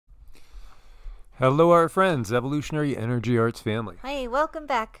Hello, our friends, Evolutionary Energy Arts family. Hi, welcome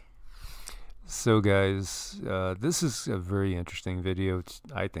back. So, guys, this is a very interesting video.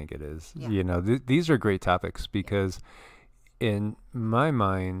 I think it is. Yeah. You know, these are great topics because, in my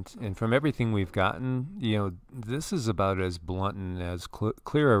mind, and from everything we've gotten, you know, this is about as blunt and as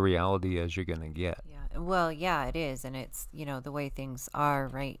clear a reality as you're going to get. Yeah. Well, yeah, it is, and it's the way things are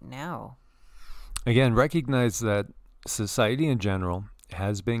right now. Again, recognize that society in general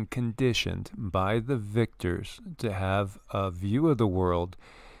has been conditioned by the victors to have a view of the world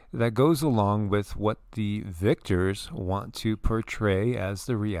that goes along with what the victors want to portray as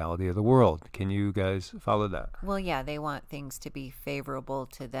the reality of the world. Can you guys follow that? Well, yeah, they want things to be favorable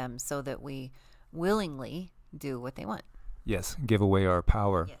to them so that we willingly do what they want. Yes, give away our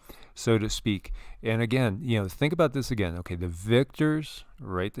power, Yes. so to speak. And again, think about this again. Okay, the victors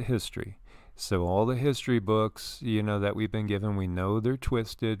write the history. So all the history books, that we've been given, we know they're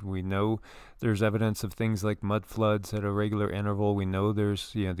twisted. We know there's evidence of things like mud floods at a regular interval. We know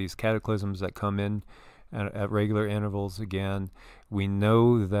there's, these cataclysms that come in at regular intervals again. We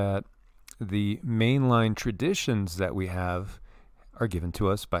know that the mainline traditions that we have are given to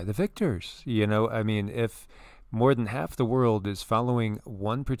us by the victors. I mean, if more than half the world is following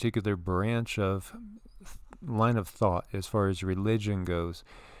one particular branch of line of thought as far as religion goes,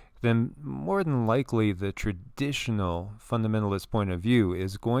 then more than likely the traditional fundamentalist point of view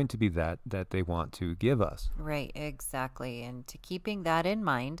is going to be that they want to give us. Right, exactly. And to keeping that in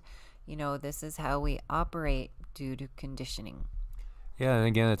mind, this is how we operate due to conditioning. Yeah, and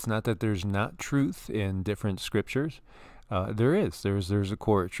again, it's not that there's not truth in different scriptures. There is. There's a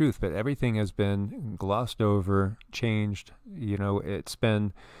core truth, but everything has been glossed over, changed. It's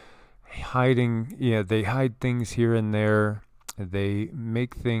been hiding. They hide things here and there. They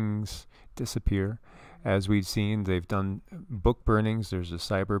make things disappear. As we've seen, they've done book burnings. There's a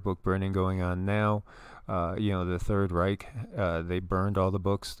cyber book burning going on now. The Third Reich, they burned all the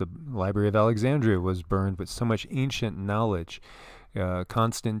books. The Library of Alexandria was burned with so much ancient knowledge.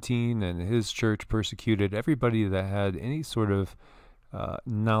 Constantine and his church persecuted everybody that had any sort of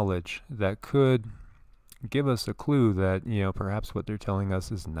knowledge that could give us a clue that, perhaps what they're telling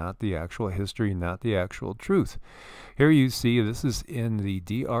us is not the actual history, not the actual truth. Here you see, this is in the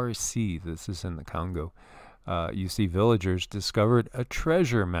DRC, this is in the Congo. You see villagers discovered a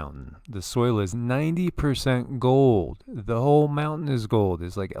treasure mountain. The soil is 90% gold. The whole mountain is gold.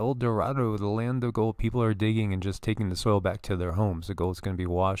 It's like El Dorado, the land of gold. People are digging and just taking the soil back to their homes. The gold's going to be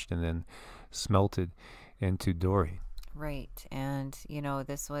washed and then smelted into doré. Right. And,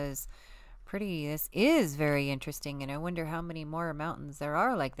 this is very interesting, and I wonder how many more mountains there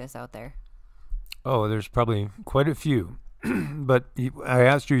are like this out there. Oh, there's probably quite a few. But I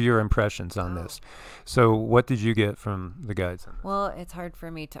asked you your impressions on this. So what did you get from the guides on this? Well, it's hard for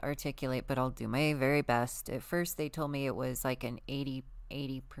me to articulate, but I'll do my very best. At first, they told me it was like an 80%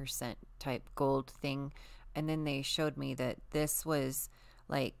 type gold thing. And then they showed me that this was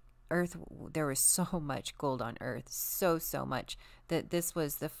like Earth. There was so much gold on Earth, so much, that this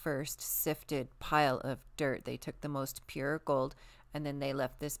was the first sifted pile of dirt. They took the most pure gold, and then they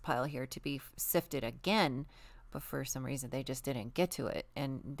left this pile here to be sifted again. But for some reason, they just didn't get to it.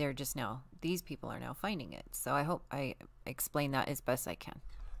 And they're just now, these people are now finding it. So I hope I explain that as best I can.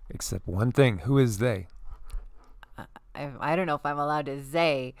 Except one thing. Who is they? I don't know if I'm allowed to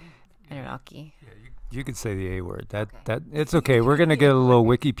say Anunnaki. Yeah, you could say the A word. That it's okay. We're going to get a little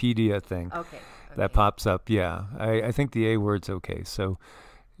Wikipedia thing that pops up. Yeah, I think the A word's okay. So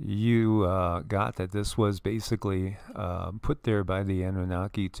you got that this was basically put there by the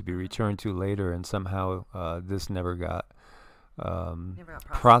Anunnaki to be returned to later, and somehow this never got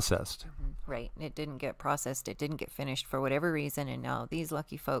processed. Mm-hmm. Right. It didn't get processed. It didn't get finished for whatever reason, and now these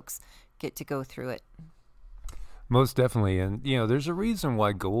lucky folks get to go through it. Most definitely. And, there's a reason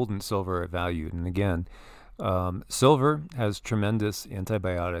why gold and silver are valued. And again, silver has tremendous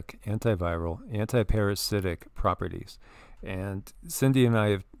antibiotic, antiviral, antiparasitic properties. And Cindy and I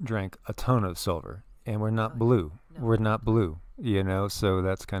have drank a ton of silver, and we're not blue. No. We're not blue, so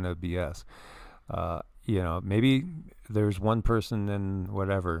that's kind of BS. Maybe there's one person in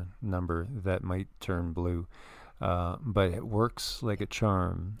whatever number that might turn blue. But it works like a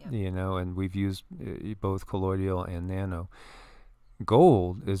charm, and we've used both colloidal and nano.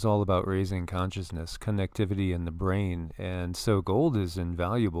 Gold is all about raising consciousness, connectivity in the brain, and so gold is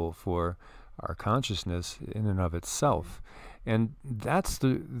invaluable for our consciousness in and of itself. And that's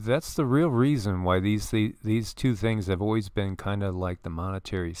the real reason why these two things have always been kind of like the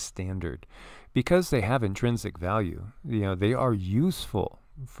monetary standard, because they have intrinsic value. They are useful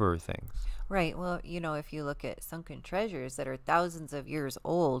for things. Right. Well, if you look at sunken treasures that are thousands of years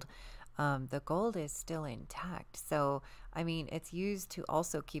old, the gold is still intact. So, I mean, it's used to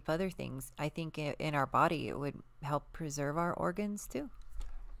also keep other things. I think in our body, it would help preserve our organs too.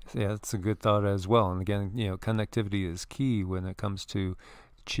 Yeah, that's a good thought as well. And again, connectivity is key when it comes to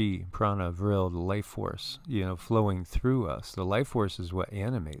chi, prana, vril, the life force, flowing through us. The life force is what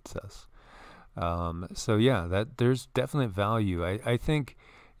animates us. So yeah, that there's definite value. I think,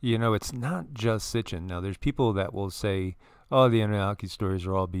 it's not just Sitchin. Now, there's people that will say, oh, the Anunnaki stories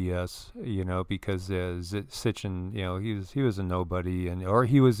are all BS, because Sitchin, he was a nobody, or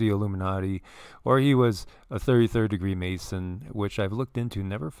he was the Illuminati, or he was a 33rd degree Mason, which I've looked into,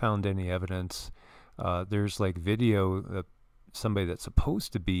 never found any evidence. There's like video of somebody that's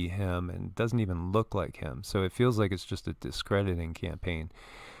supposed to be him and doesn't even look like him. So it feels like it's just a discrediting campaign.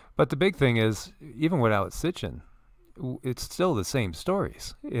 But the big thing is, even without Sitchin, it's still the same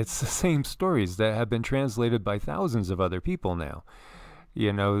stories. It's the same stories that have been translated by thousands of other people now.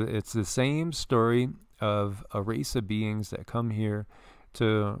 It's the same story of a race of beings that come here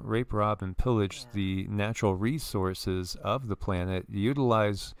to rape, rob, and pillage the natural resources of the planet,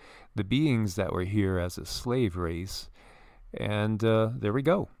 utilize the beings that were here as a slave race, and there we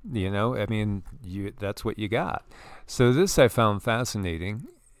go. I mean, that's what you got. So this I found fascinating.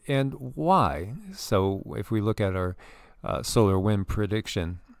 And why? So if we look at our solar wind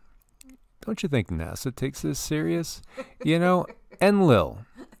prediction, don't you think NASA takes this serious? Enlil.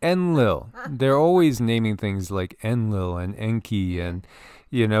 They're always naming things like Enlil and Enki and,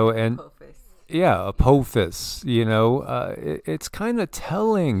 and Apophis. Yeah, Apophis. It's kind of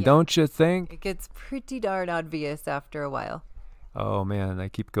telling, don't you think? It gets pretty darn obvious after a while. Oh man, I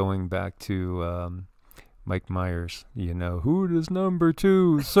keep going back to Mike Myers, who does number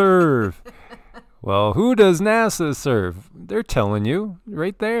 2 serve? Well, who does NASA serve? They're telling you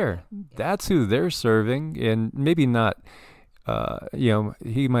right there. That's who they're serving. And maybe not,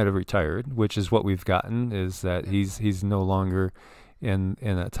 he might have retired, which is what we've gotten, is that he's no longer in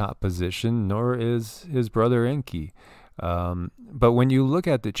a top position, nor is his brother Enki. But when you look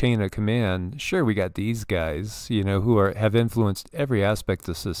at the chain of command, sure, we got these guys, who have influenced every aspect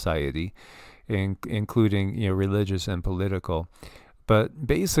of society, including religious and political, but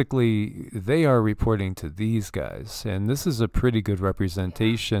basically they are reporting to these guys, and this is a pretty good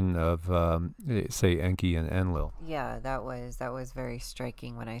representation of say Enki and Enlil. Yeah, that was very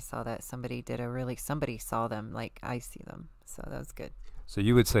striking when I saw that. Somebody saw them like I see them, so that was good. So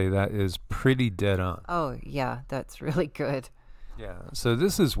you would say that is pretty dead on. Oh yeah, that's really good. Yeah, so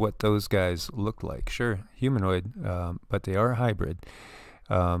this is what those guys look like. Sure, humanoid, but they are hybrid.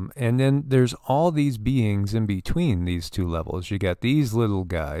 And then there's all these beings in between these two levels. You got these little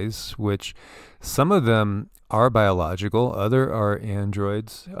guys, which some of them are biological, other are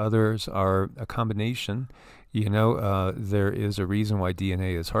androids, others are a combination. There is a reason why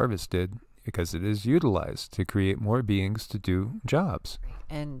DNA is harvested, because it is utilized to create more beings to do jobs.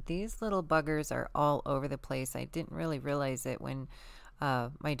 And these little buggers are all over the place. I didn't really realize it when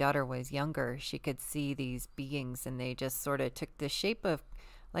my daughter was younger. She could see these beings, and they just sort of took the shape of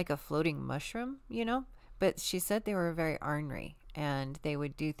like a floating mushroom, but she said they were very ornery, and they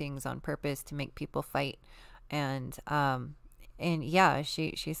would do things on purpose to make people fight. And yeah,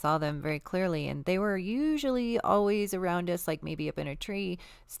 she saw them very clearly, and they were usually always around us, like maybe up in a tree,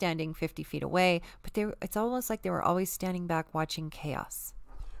 standing 50 feet away, but it's almost like they were always standing back watching chaos.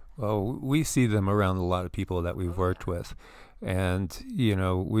 Well, we see them around a lot of people that we've worked with. And,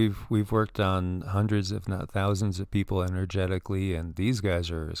 we've worked on hundreds, if not thousands of people energetically, and these guys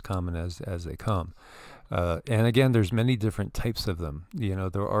are as common as they come. And again, there's many different types of them.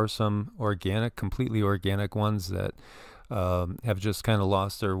 There are some completely organic ones that have just kind of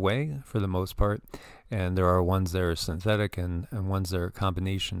lost their way for the most part. And there are ones that are synthetic and ones that are a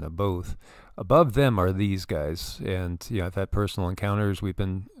combination of both. Above them are these guys, and I've had personal encounters. We've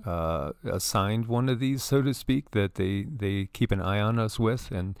been assigned one of these, so to speak, that they keep an eye on us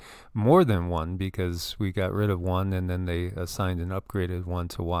with, and more than one, because we got rid of one and then they assigned an upgraded one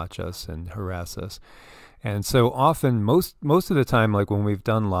to watch us and harass us. And so often, most of the time, like when we've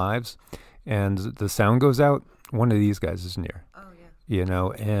done lives and the sound goes out, one of these guys is near. Oh yeah.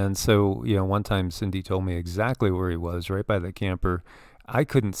 And so one time Cindy told me exactly where he was, right by the camper. I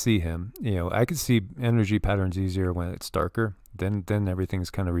couldn't see him. I could see energy patterns easier when it's darker. Then everything's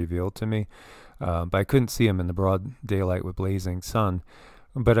kind of revealed to me. But I couldn't see him in the broad daylight with blazing sun.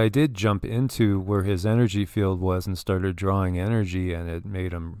 But I did jump into where his energy field was and started drawing energy, and it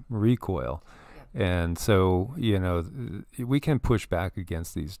made him recoil. Yeah. And so, we can push back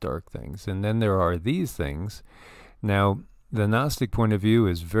against these dark things. And then there are these things. Now, the Gnostic point of view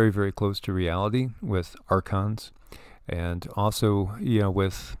is very, very close to reality with archons. And also,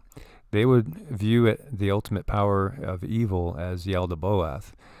 with they would view it, the ultimate power of evil, as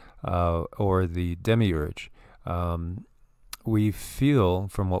Yaldabaoth, or the demiurge. We feel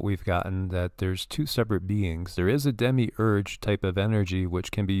from what we've gotten that there's two separate beings. There is a demiurge type of energy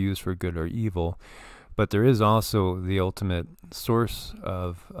which can be used for good or evil, but there is also the ultimate source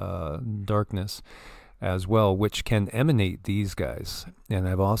of darkness as well, which can emanate these guys. And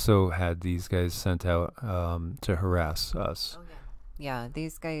I've also had these guys sent out to harass us. Oh, yeah. Yeah,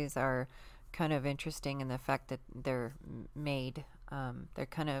 these guys are kind of interesting in the fact that they're made, they're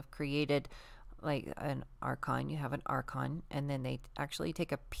kind of created like an archon. You have an archon, and then they actually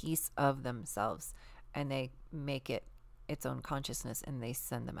take a piece of themselves and they make it its own consciousness, and they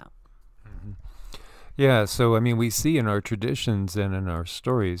send them out. Mm-hmm. Yeah, so I mean, we see in our traditions and in our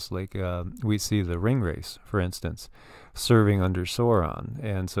stories, like we see the ring race, for instance, serving under Sauron,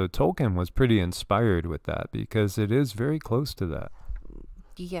 and so Tolkien was pretty inspired with that because it is very close to that.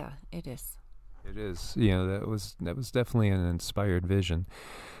 Yeah, it is. It is. You know, that was definitely an inspired vision.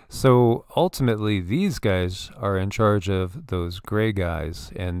 So ultimately, these guys are in charge of those gray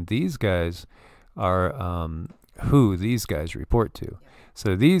guys, and these guys are who these guys report to. Yeah.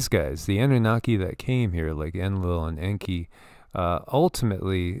 So these guys, the Anunnaki that came here, like Enlil and Enki,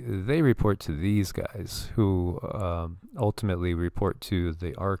 ultimately they report to these guys, who ultimately report to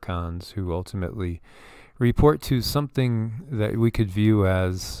the Archons, who ultimately report to something that we could view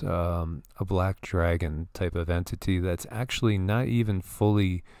as a black dragon type of entity that's actually not even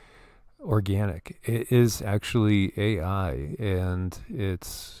fully organic. It is actually AI, and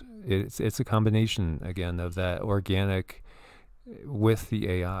it's a combination again of that organic with the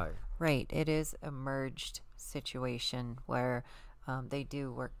AI. Right. It is a merged situation where they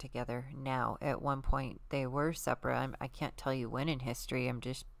do work together now. At one point, they were separate. I can't tell you when in history. I'm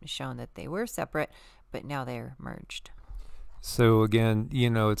just shown that they were separate, but now they're merged. So again, you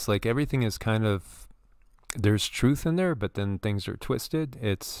know, it's like everything is kind of, there's truth in there, but then things are twisted.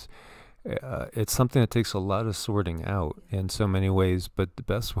 It's something that takes a lot of sorting out in so many ways, but the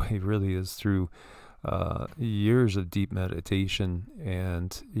best way really is through years of deep meditation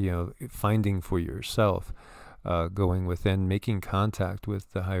and, you know, finding for yourself, going within, making contact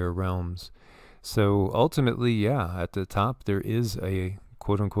with the higher realms. So ultimately, yeah, at the top there is a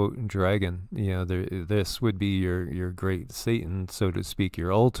quote-unquote dragon. You know, this would be your great Satan, so to speak,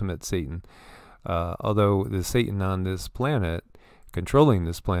 your ultimate Satan. Although the Satan on this planet, controlling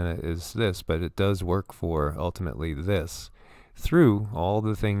this planet, is this, but it does work for ultimately this. Through all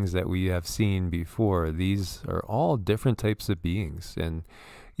the things that we have seen before, these are all different types of beings. And,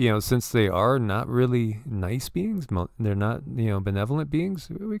 you know, since they are not really nice beings, they're not, you know, benevolent beings,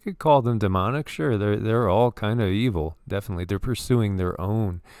 we could call them demonic. Sure, they're all kind of evil. Definitely. They're pursuing their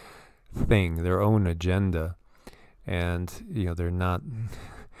own thing, their own agenda. And, you know, they're not,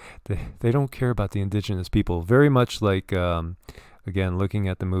 they don't care about the indigenous people. Very much like, again, looking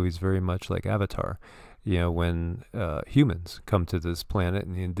at the movies, very much like Avatar. You know, when humans come to this planet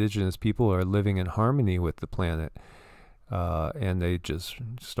and the indigenous people are living in harmony with the planet, and they just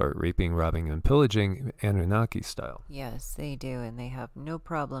start raping, robbing, and pillaging Anunnaki style. Yes, they do, and they have no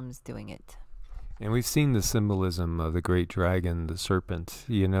problems doing it. And we've seen the symbolism of the great dragon, the serpent,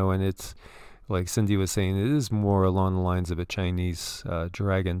 you know, and it's, like Cindy was saying, it is more along the lines of a Chinese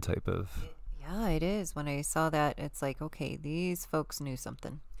dragon type of... Yeah, it is. When I saw that, it's like, okay, these folks knew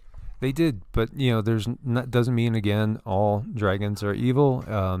something. They did, but you know, there's not, doesn't mean again all dragons are evil.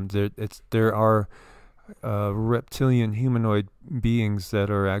 There are reptilian humanoid beings that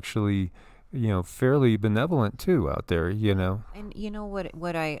are actually, you know, fairly benevolent too out there. You know, and you know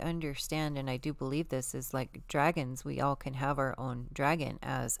what I understand, and I do believe this, is like dragons. We all can have our own dragon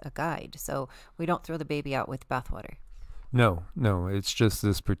as a guide, so we don't throw the baby out with bathwater. No, it's just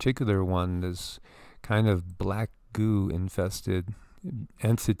this particular one, this kind of black goo infested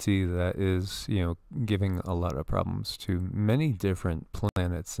entity that is, you know, giving a lot of problems to many different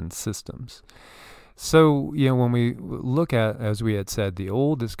planets and systems. So, you know, when we look at, as we had said, the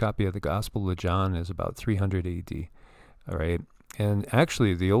oldest copy of the Gospel of John is about 300 AD, all right? And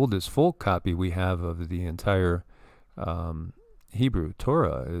actually, the oldest full copy we have of the entire Hebrew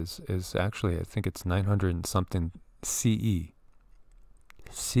Torah is actually, I think it's 900 and something CE,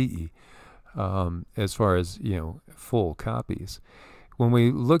 as far as, you know, full copies. When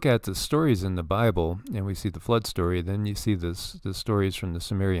we look at the stories in the Bible and we see the flood story, then you see the stories from the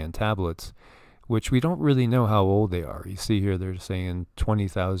Sumerian tablets, which we don't really know how old they are. You see here they're saying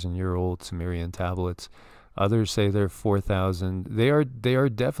 20,000-year-old Sumerian tablets. Others say they're 4,000. They are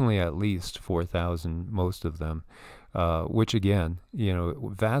definitely at least 4,000, most of them. which again,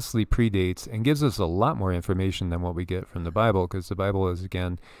 vastly predates and gives us a lot more information than what we get from the Bible, because the Bible is,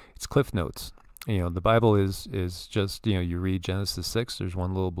 again, it's Cliff Notes. The Bible is just, you read Genesis 6, there's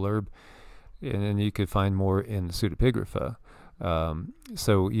one little blurb, and then you could find more in the pseudepigrapha.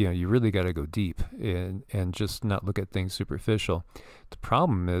 So, you really got to go deep and just not look at things superficial. The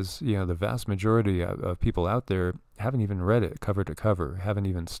problem is, the vast majority of people out there haven't even read it cover to cover, haven't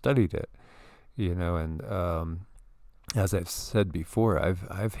even studied it, and as I've said before,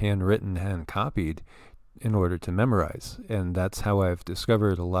 I've handwritten, hand copied in order to memorize. And that's how I've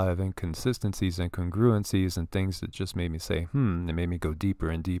discovered a lot of inconsistencies and congruencies and things that just made me say, it made me go deeper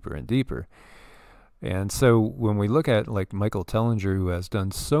and deeper and deeper. And so when we look at like Michael Tellinger, who has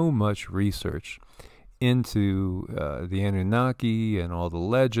done so much research into the Anunnaki and all the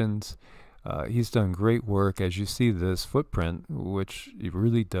legends, he's done great work. As you see this footprint, which it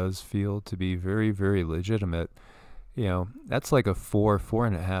really does feel to be very, very legitimate. That's like a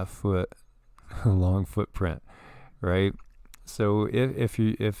 4.5 foot long footprint, right? So if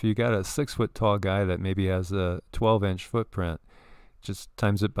you got a 6 foot tall guy that maybe has a 12-inch footprint, just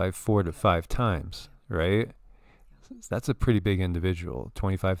times it by 4 to 5 times, right? That's a pretty big individual,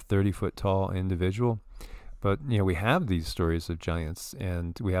 25, 30 foot tall individual. But, we have these stories of giants,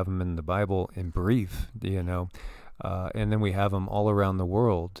 and we have them in the Bible in brief, and then we have them all around the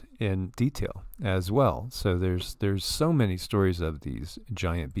world in detail as well. So there's so many stories of these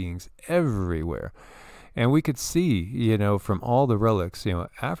giant beings everywhere. And we could see, from all the relics,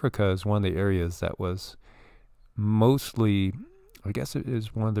 Africa is one of the areas that was mostly, I guess it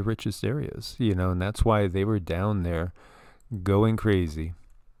is one of the richest areas, and that's why they were down there going crazy,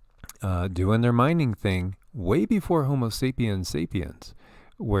 doing their mining thing way before Homo sapiens sapiens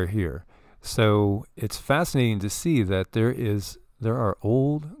were here. So it's fascinating to see that there are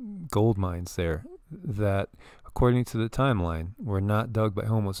old gold mines there that, according to the timeline, were not dug by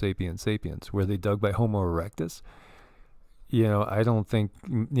Homo sapiens sapiens. Were they dug by Homo erectus? I don't think,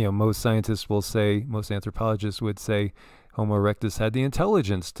 most scientists will say, most anthropologists would say Homo erectus had the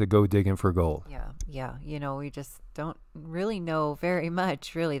intelligence to go digging for gold. Yeah. We just don't really know very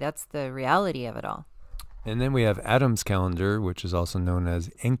much, really. That's the reality of it all. And then we have Adam's calendar, which is also known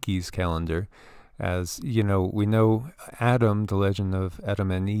as Enki's calendar. As we know Adam, the legend of Adam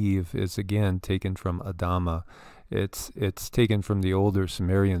and Eve, is again taken from Adama. It's taken from the older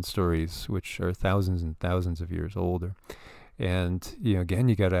Sumerian stories, which are thousands and thousands of years older. And again,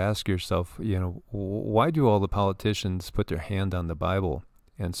 you got to ask yourself, why do all the politicians put their hand on the Bible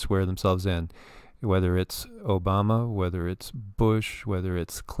and swear themselves in? Whether it's Obama, whether it's Bush, whether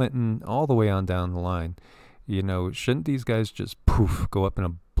it's Clinton, all the way on down the line. Shouldn't these guys just go up in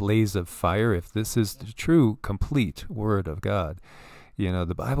a blaze of fire if this is the true, complete Word of God?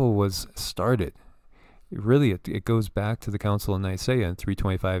 The Bible was started. It goes back to the Council of Nicaea in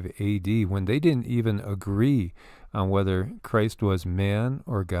 325 AD, when they didn't even agree on whether Christ was man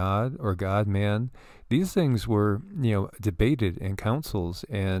or God man. These things were, debated in councils,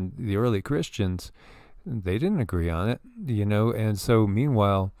 and the early Christians, they didn't agree on it, and so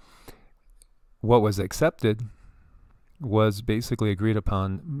meanwhile, what was accepted was basically agreed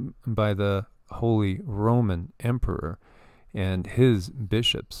upon by the Holy Roman Emperor and his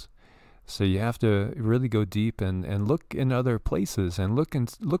bishops. So you have to really go deep and look in other places and look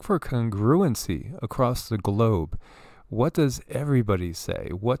for congruency across the globe. What does everybody say?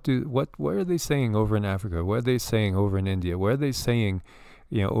 What are they saying over in Africa? What are they saying over in India? What are they saying,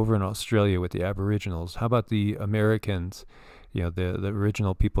 over in Australia with the Aboriginals? How about the Americans? The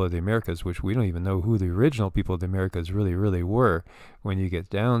original people of the Americas, which we don't even know who the original people of the Americas really, really were. When you get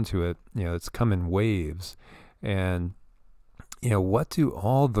down to it, it's come in waves. And, what do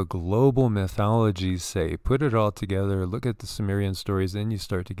all the global mythologies say? Put it all together, look at the Sumerian stories, then you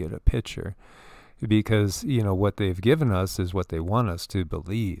start to get a picture. Because, what they've given us is what they want us to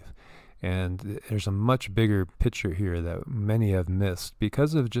believe. And there's a much bigger picture here that many have missed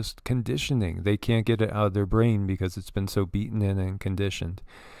because of just conditioning. They can't get it out of their brain because it's been so beaten in and conditioned.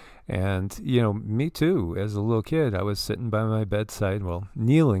 And, me too, as a little kid, I was sitting by my bedside,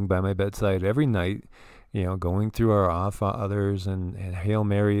 kneeling by my bedside every night, going through our Our Fathers and Hail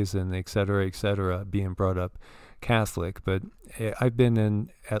Marys and et cetera, being brought up Catholic. But I've been in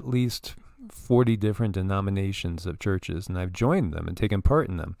at least 40 different denominations of churches, and I've joined them and taken part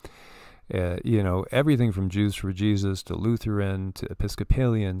in them. Everything from Jews for Jesus to Lutheran to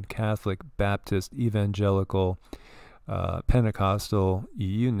Episcopalian, Catholic, Baptist, Evangelical, Pentecostal,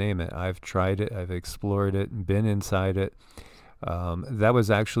 you name it. I've tried it, I've explored it, been inside it. That was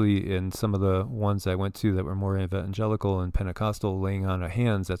actually in some of the ones I went to that were more evangelical and Pentecostal, laying on of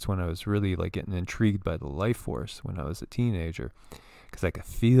hands. That's when I was really like getting intrigued by the life force when I was a teenager, because I could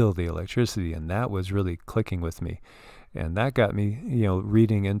feel the electricity, and that was really clicking with me. And that got me,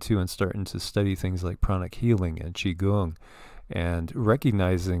 reading into and starting to study things like pranic healing and Qigong, and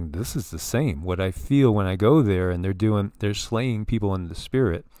recognizing this is the same. What I feel when I go there and they're slaying people in the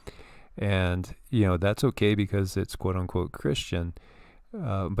spirit. And, that's okay because it's quote unquote Christian.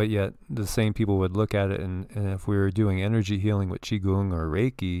 But yet the same people would look at it, and if we were doing energy healing with Qigong or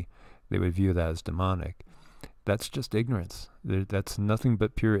Reiki, they would view that as demonic. That's just ignorance. That's nothing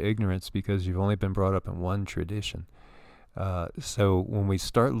but pure ignorance, because you've only been brought up in one tradition. So when we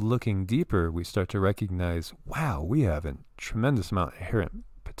start looking deeper, we start to recognize, wow, we have a tremendous amount of inherent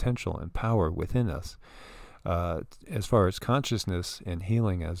potential and power within us, as far as consciousness and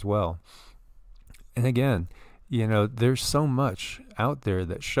healing as well. And again, there's so much out there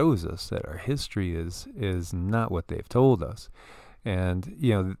that shows us that our history is not what they've told us. And,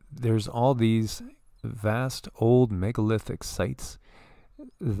 there's all these vast old megalithic sites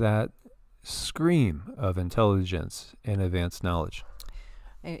that scream of intelligence and advanced knowledge.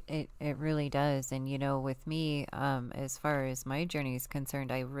 It really does. And, with me, as far as my journey is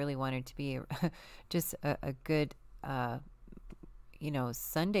concerned, I really wanted to be just a good,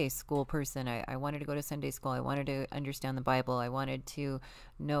 Sunday school person. I wanted to go to Sunday school. I wanted to understand the Bible. I wanted to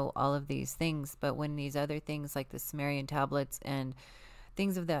know all of these things. But when these other things like the Sumerian tablets and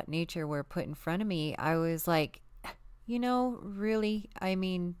things of that nature were put in front of me, I was like, really? I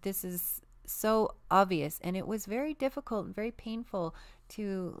mean, this is so obvious. And it was very difficult and very painful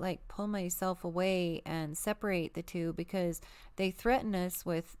to like pull myself away and separate the two, because they threaten us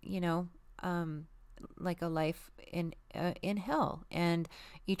with, like a life in hell and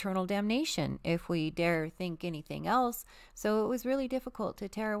eternal damnation if we dare think anything else. So it was really difficult to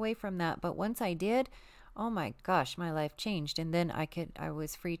tear away from that. But once I did, oh my gosh, my life changed. And then I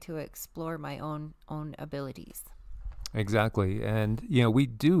was free to explore my own abilities. Exactly. And, we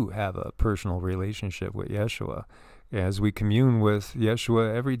do have a personal relationship with Yeshua, as we commune with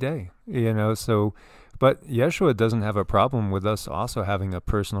Yeshua every day, but Yeshua doesn't have a problem with us also having a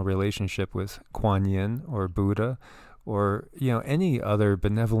personal relationship with Kuan Yin or Buddha or, any other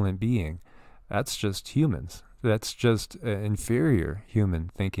benevolent being. That's just humans. That's just inferior human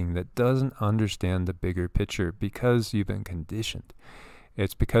thinking that doesn't understand the bigger picture, because you've been conditioned.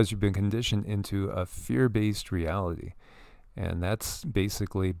 It's because you've been conditioned into a fear-based reality. And that's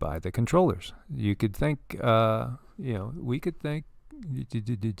basically by the controllers. You could think, we could thank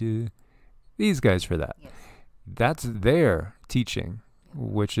these guys for that. Yes. That's their teaching,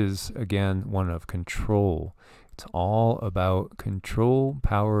 which is, again, one of control. It's all about control,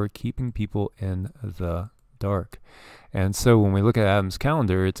 power, keeping people in the dark. And so when we look at Adam's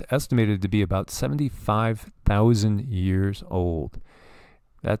calendar, it's estimated to be about 75,000 years old.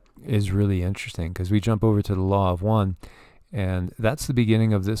 That is really interesting, because we jump over to the Law of One, and that's the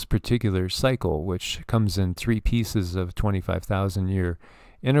beginning of this particular cycle, which comes in 3 pieces of 25,000 year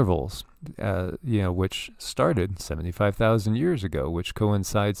intervals, which started 75,000 years ago, which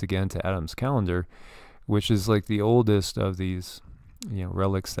coincides again to Adam's calendar, which is like the oldest of these,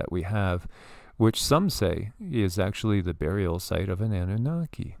 relics that we have, which some say is actually the burial site of an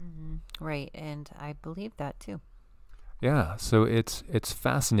Anunnaki. Mm-hmm. Right, and I believe that too. Yeah, so it's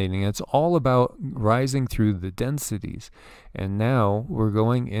fascinating. It's all about rising through the densities. And now we're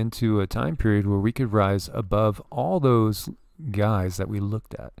going into a time period where we could rise above all those guys that we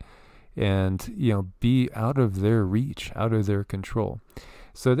looked at and, be out of their reach, out of their control.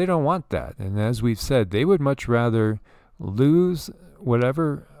 So they don't want that. And as we've said, they would much rather lose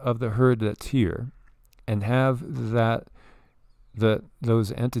whatever of the herd that's here and have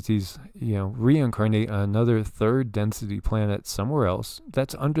those entities, reincarnate on another 3rd density planet somewhere else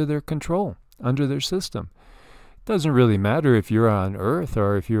that's under their control, under their system. It doesn't really matter if you're on Earth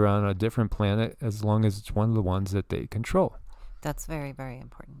or if you're on a different planet, as long as it's one of the ones that they control. That's very, very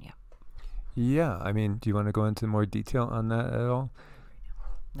important, yeah. Yeah, I mean, do you want to go into more detail on that at all?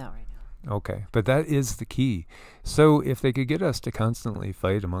 Not right now. Okay, but that is the key. So if they could get us to constantly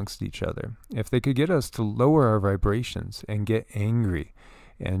fight amongst each other, if they could get us to lower our vibrations and get angry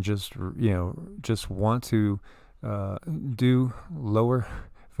and just want to do lower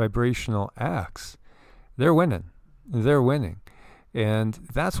vibrational acts, they're winning. They're winning. And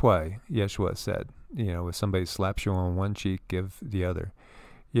that's why Yeshua said, if somebody slaps you on one cheek, give the other.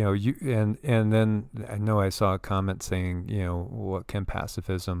 And then I know I saw a comment saying, what can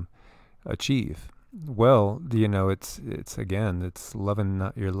pacifism achieve? Well, it's again, it's loving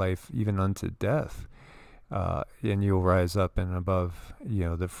not your life even unto death. and you'll rise up and above,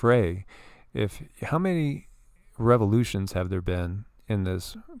 the fray. How many revolutions have there been on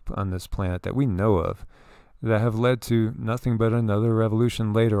this planet that we know of that have led to nothing but another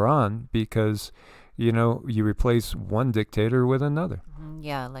revolution later on because, you replace one dictator with another.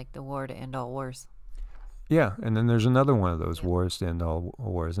 Yeah, like the war to end all wars. Yeah, and then there's another one of those wars to end all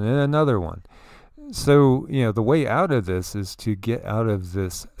wars, and then another one. So, the way out of this is to get out of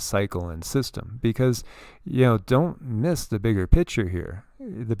this cycle and system because, don't miss the bigger picture here.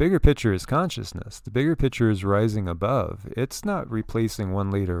 The bigger picture is consciousness. The bigger picture is rising above. It's not replacing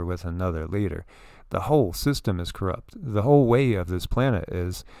one leader with another leader. The whole system is corrupt. The whole way of this planet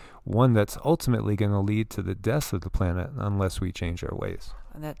is one that's ultimately going to lead to the death of the planet unless we change our ways.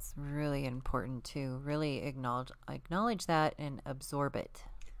 And that's really important to really acknowledge that and absorb it.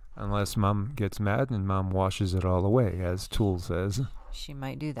 Unless Mom gets mad and Mom washes it all away, as Tool says. She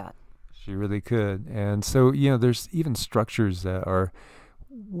might do that. She really could. And so, there's even structures that are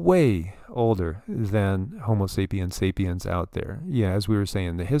way older than Homo sapiens sapiens out there. Yeah, as we were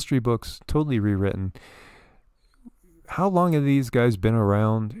saying, the history books, totally rewritten. How long have these guys been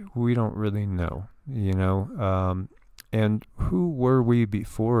around? We don't really know, and who were we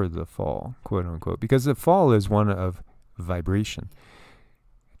before the fall, quote unquote? Because the fall is one of vibration.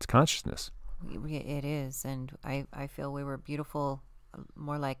 It's consciousness. It is, and I feel we were beautiful,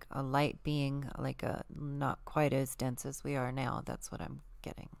 more like a light being, like a not quite as dense as we are now. That's what I'm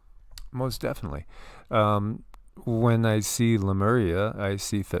getting. Most definitely. When I see Lemuria, I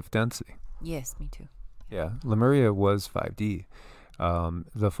see fifth density. Yes, me too. Yeah, Lemuria was 5D.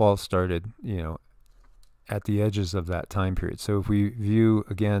 The fall started, at the edges of that time period. So if we view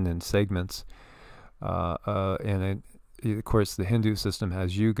again in segments, and of course the Hindu system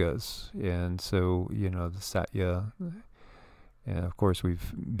has yugas, and so the Satya, and of course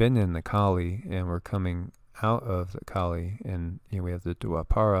we've been in the Kali, and we're coming out of the Kali, and we have the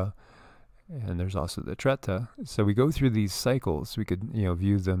Dwapara, and there's also the Treta. So we go through these cycles. We could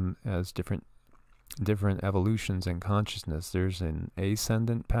view them as different evolutions in consciousness. There's an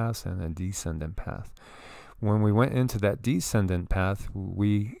ascendant path and a descendant path. When we went into that descendant path,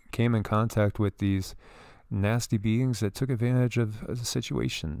 we came in contact with these nasty beings that took advantage of the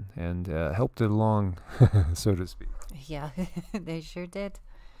situation and helped it along, so to speak. Yeah, they sure did.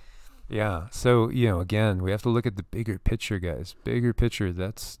 Yeah, so, again, we have to look at the bigger picture, guys. Bigger picture,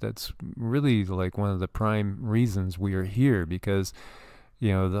 that's really like one of the prime reasons we are here because,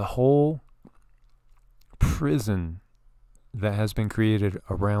 the whole prison that has been created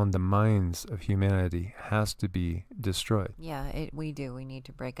around the minds of humanity has to be destroyed. Yeah, we do. We need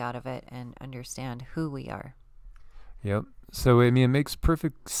to break out of it and understand who we are. Yep. So, it makes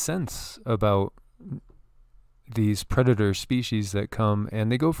perfect sense about these predator species that come and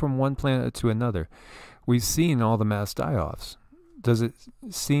they go from one planet to another. We've seen all the mass die-offs. Does it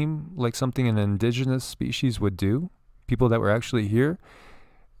seem like something an indigenous species would do? People that were actually here?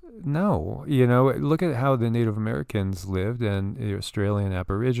 No, look at how the Native Americans lived and the Australian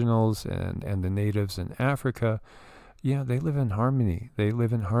Aboriginals and the natives in Africa. They live in harmony. They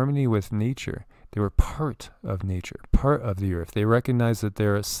live in harmony with nature. They were part of nature, part of the earth. They recognize that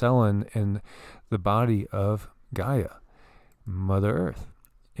they're a cell in the body of Gaia, Mother Earth.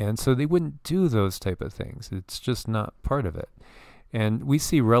 And so they wouldn't do those type of things. It's just not part of it. And we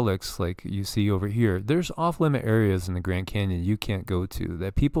see relics like you see over here. There's off-limit areas in the Grand Canyon you can't go to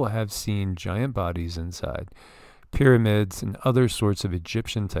that people have seen giant bodies inside, pyramids and other sorts of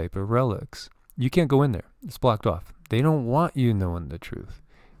Egyptian type of relics. You can't go in there. It's blocked off. They don't want you knowing the truth.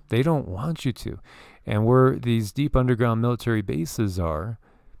 They don't want you to. And where these deep underground military bases are,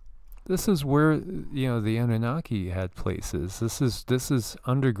 this is where the Anunnaki had places. This is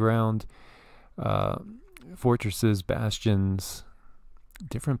underground fortresses, bastions,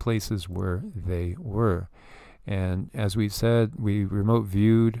 different places where they were. And as we've said, we remote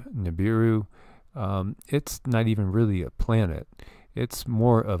viewed Nibiru. It's not even really a planet. It's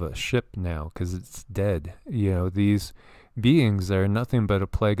more of a ship now because it's dead. These beings are nothing but a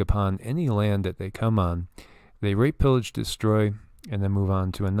plague upon any land that they come on. They rape, pillage, destroy, and then move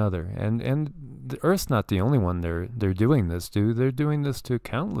on to another. And the Earth's not the only one they're doing this to. They're doing this to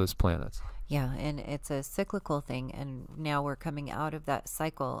countless planets. Yeah, and it's a cyclical thing, and now we're coming out of that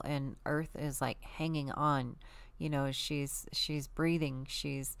cycle, and Earth is like hanging on. She's breathing,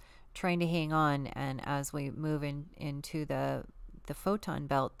 she's trying to hang on, and as we move into the photon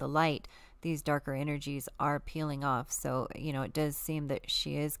belt, the light, these darker energies are peeling off. So, it does seem that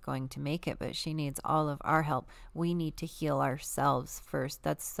she is going to make it, but she needs all of our help. We need to heal ourselves first.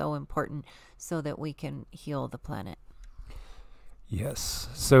 That's so important so that we can heal the planet. Yes.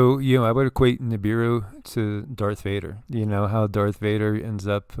 So, I would equate Nibiru to Darth Vader. You know how Darth Vader ends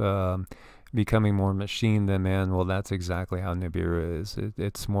up becoming more machine than man? Well, that's exactly how Nibiru is.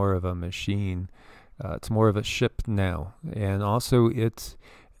 It's more of a machine. It's more of a ship now. And also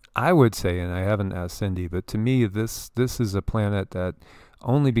I would say, and I haven't asked Cindy, but to me, this is a planet that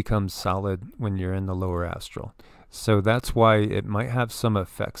only becomes solid when you're in the lower astral. So that's why it might have some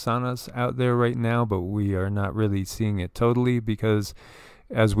effects on us out there right now, but we are not really seeing it totally, because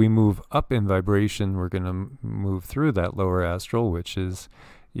as we move up in vibration, we're going to move through that lower astral, which is,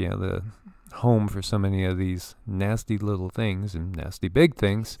 the home for so many of these nasty little things and nasty big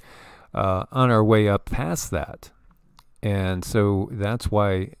things on our way up past that. And so that's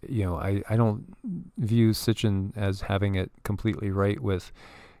why, I don't view Sitchin as having it completely right with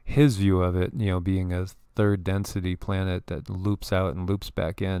his view of it, being a third density planet that loops out and loops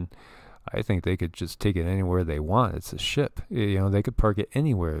back in. I think they could just take it anywhere they want. It's a ship. They could park it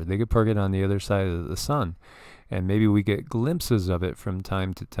anywhere. They could park it on the other side of the sun. And maybe we get glimpses of it from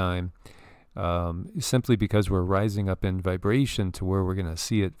time to time, simply because we're rising up in vibration to where we're going to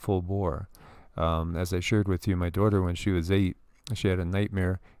see it full bore. As I shared with you, my daughter, when she was 8, she had a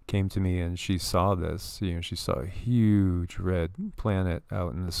nightmare, came to me, and she saw this. She saw a huge red planet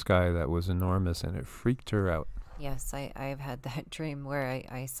out in the sky that was enormous, and it freaked her out. Yes, I've had that dream where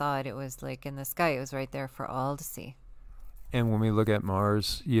I saw it. It was like in the sky. It was right there for all to see. And when we look at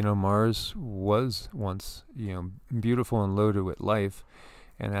Mars, Mars was once, beautiful and loaded with life.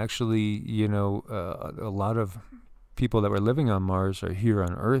 And actually, a lot of people that were living on Mars are here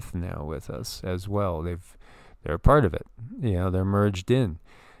on Earth now with us as well. They're a part of it. They're merged in.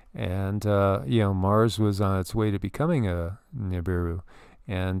 And, Mars was on its way to becoming a Nibiru.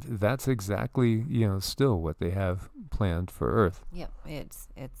 And that's exactly, still what they have planned for Earth. Yep,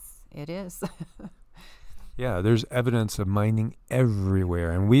 it is. Yeah, there's evidence of mining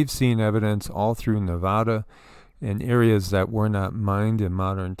everywhere. And we've seen evidence all through Nevada in areas that were not mined in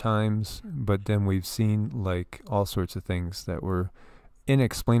modern times. But then we've seen like all sorts of things that were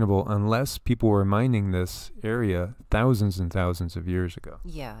inexplainable unless people were mining this area thousands and thousands of years ago.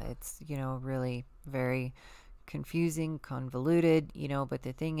 Yeah, it's, really very confusing, convoluted, but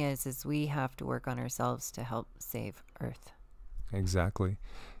the thing is we have to work on ourselves to help save Earth. Exactly.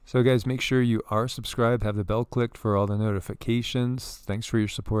 So guys, make sure you are subscribed, have the bell clicked for all the notifications. Thanks for your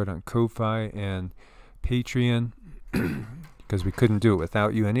support on Ko-Fi and Patreon, because we couldn't do it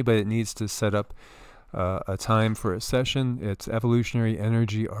without you. Anybody that needs to set up a time for a session, it's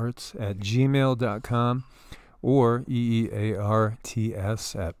evolutionaryenergyarts@gmail.com or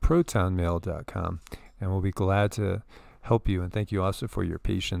EEARTS@protonmail.com, and we'll be glad to help you. And thank you also for your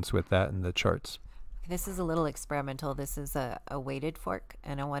patience with that and the charts. This is a little experimental. This is a weighted fork,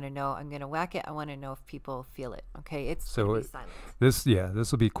 and I want to know, I'm going to whack it. I want to know if people feel it. Okay, it's going to be silent.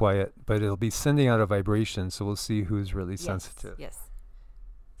 This will be quiet, but it'll be sending out a vibration, so we'll see who's really sensitive. Yes.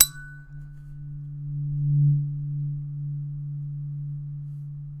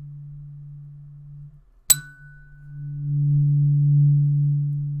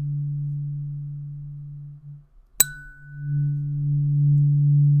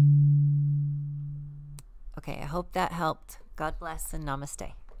 Okay, I hope that helped. God bless and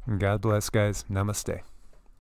namaste. God bless, guys. Namaste.